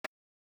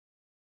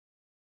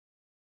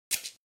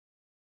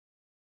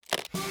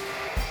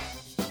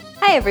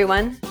Hi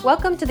everyone,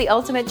 welcome to the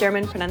Ultimate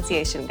German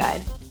Pronunciation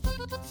Guide.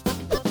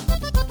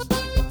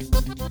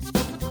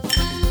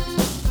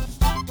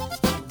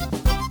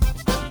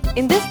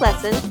 In this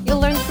lesson, you'll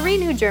learn 3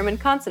 new German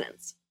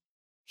consonants.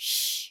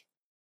 sh,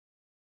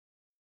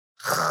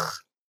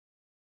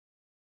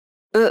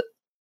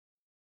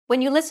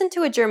 When you listen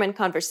to a German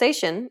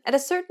conversation, at a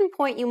certain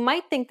point you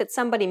might think that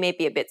somebody may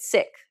be a bit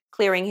sick,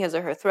 clearing his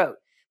or her throat,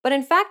 but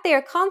in fact they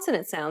are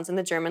consonant sounds in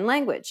the German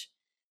language.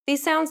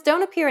 These sounds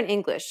don't appear in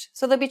English,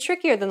 so they'll be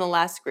trickier than the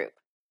last group.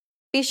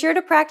 Be sure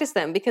to practice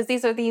them because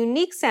these are the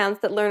unique sounds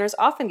that learners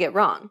often get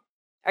wrong.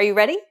 Are you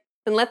ready?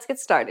 Then let's get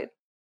started.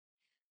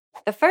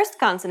 The first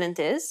consonant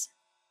is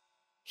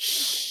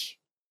ch.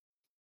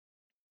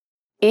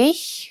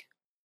 Ich,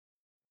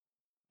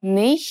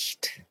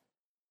 nicht,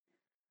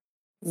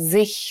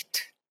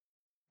 Sicht.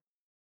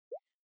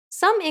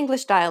 Some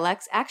English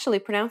dialects actually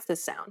pronounce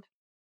this sound.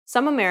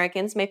 Some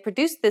Americans may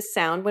produce this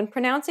sound when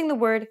pronouncing the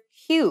word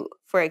hue,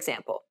 for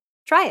example.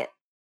 Try it.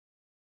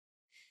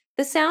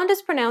 The sound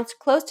is pronounced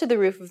close to the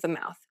roof of the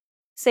mouth.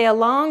 Say a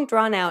long,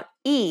 drawn-out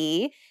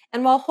E,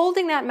 and while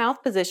holding that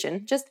mouth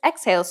position, just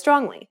exhale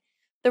strongly.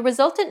 The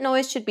resultant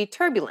noise should be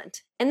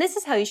turbulent, and this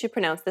is how you should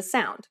pronounce the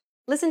sound.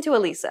 Listen to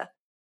Elisa.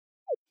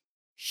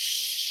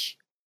 Sh,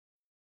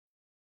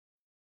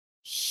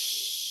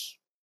 sh.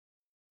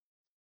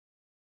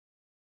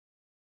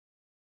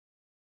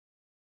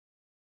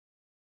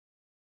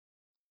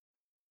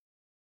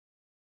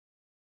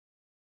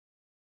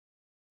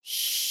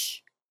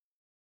 Sh,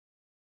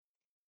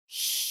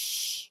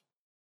 sh.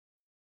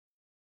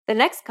 The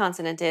next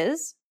consonant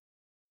is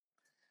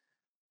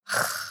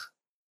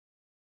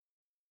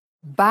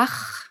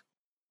Bach,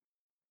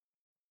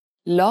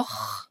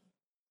 Loch,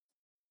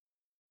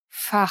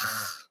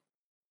 Fach.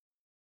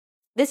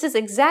 This is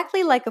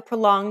exactly like a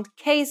prolonged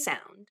K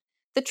sound.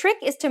 The trick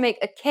is to make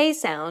a K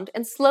sound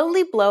and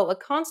slowly blow a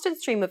constant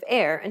stream of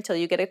air until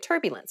you get a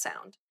turbulent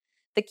sound.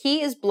 The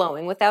key is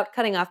blowing without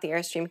cutting off the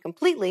airstream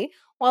completely,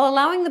 while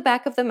allowing the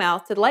back of the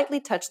mouth to lightly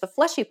touch the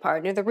fleshy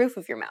part near the roof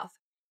of your mouth.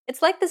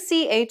 It's like the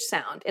CH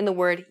sound in the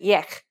word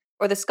yech,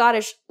 or the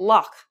Scottish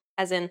loch,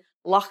 as in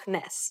Loch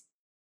Ness.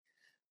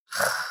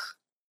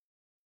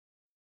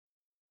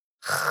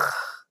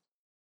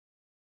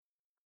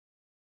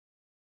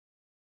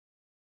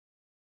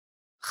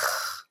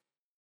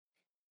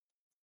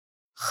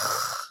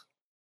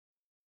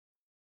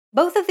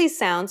 Both of these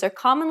sounds are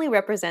commonly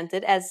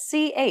represented as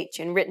CH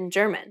in written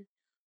German.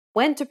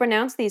 When to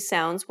pronounce these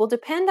sounds will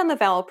depend on the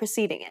vowel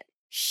preceding it.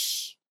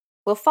 Sh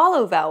will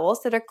follow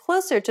vowels that are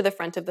closer to the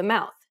front of the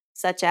mouth,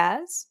 such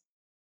as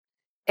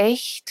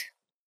Echt,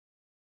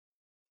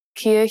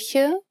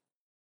 Kirche,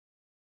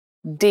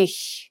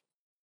 dich.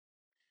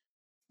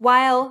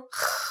 while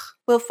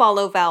will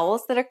follow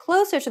vowels that are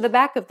closer to the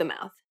back of the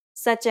mouth,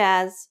 such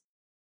as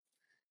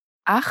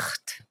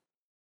Acht,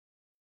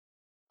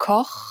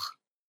 Koch,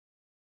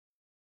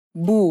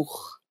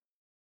 Buch.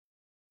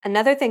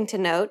 Another thing to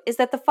note is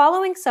that the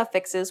following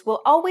suffixes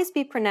will always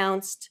be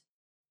pronounced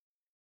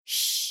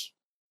Sh,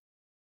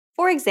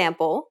 For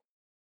example,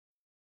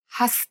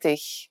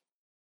 hastig,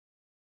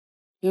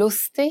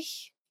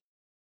 lustig,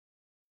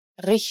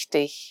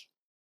 richtig.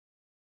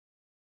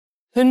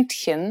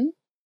 Hündchen,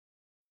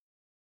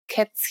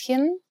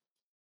 Kätzchen,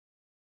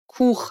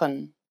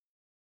 Kuchen.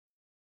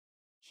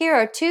 here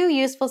are 2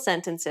 useful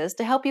sentences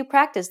to help you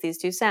practice these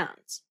 2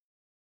 sounds.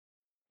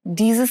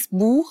 Dieses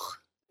Buch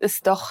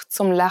ist doch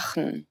zum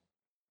Lachen.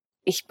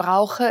 Ich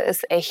brauche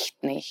es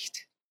echt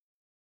nicht.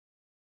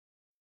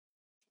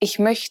 Ich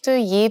möchte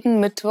jeden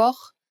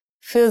Mittwoch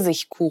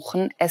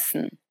Pfirsichkuchen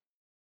essen.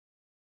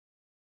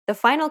 The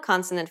final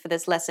consonant for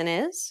this lesson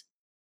is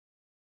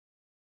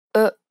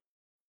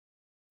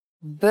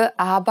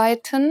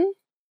Bearbeiten,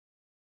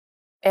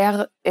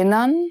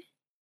 erinnern,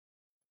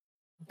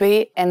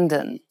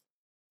 beenden.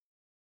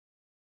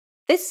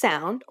 This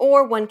sound,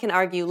 or one can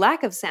argue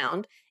lack of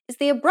sound, is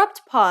the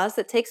abrupt pause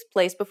that takes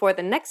place before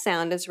the next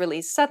sound is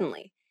released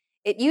suddenly.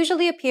 It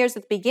usually appears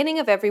at the beginning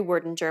of every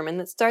word in German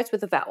that starts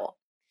with a vowel.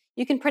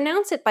 You can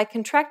pronounce it by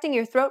contracting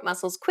your throat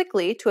muscles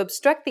quickly to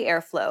obstruct the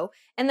airflow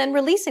and then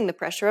releasing the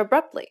pressure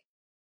abruptly.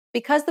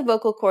 Because the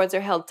vocal cords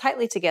are held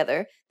tightly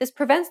together, this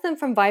prevents them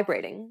from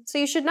vibrating, so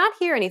you should not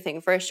hear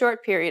anything for a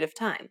short period of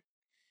time.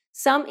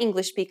 Some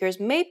English speakers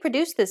may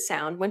produce this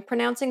sound when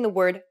pronouncing the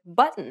word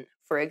button,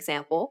 for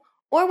example,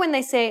 or when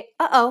they say,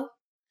 uh-oh.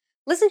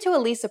 Listen to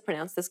Elisa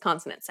pronounce this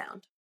consonant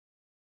sound.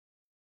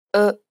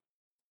 Uh,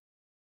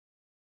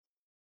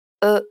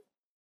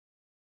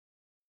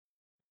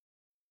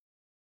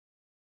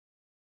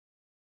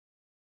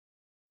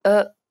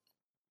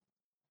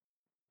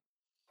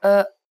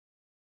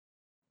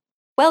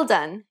 Well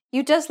done!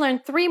 You just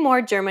learned 3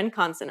 more German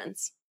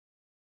consonants.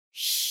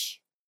 sh,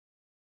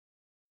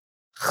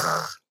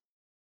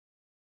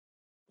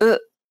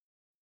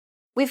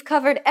 We've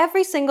covered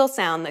every single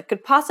sound that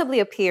could possibly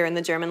appear in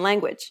the German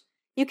language.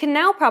 You can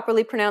now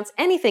properly pronounce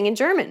anything in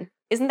German.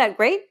 Isn't that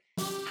great?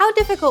 How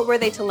difficult were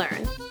they to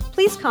learn?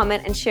 Please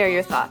comment and share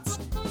your thoughts.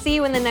 See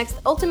you in the next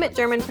Ultimate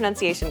German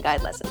Pronunciation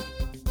Guide lesson.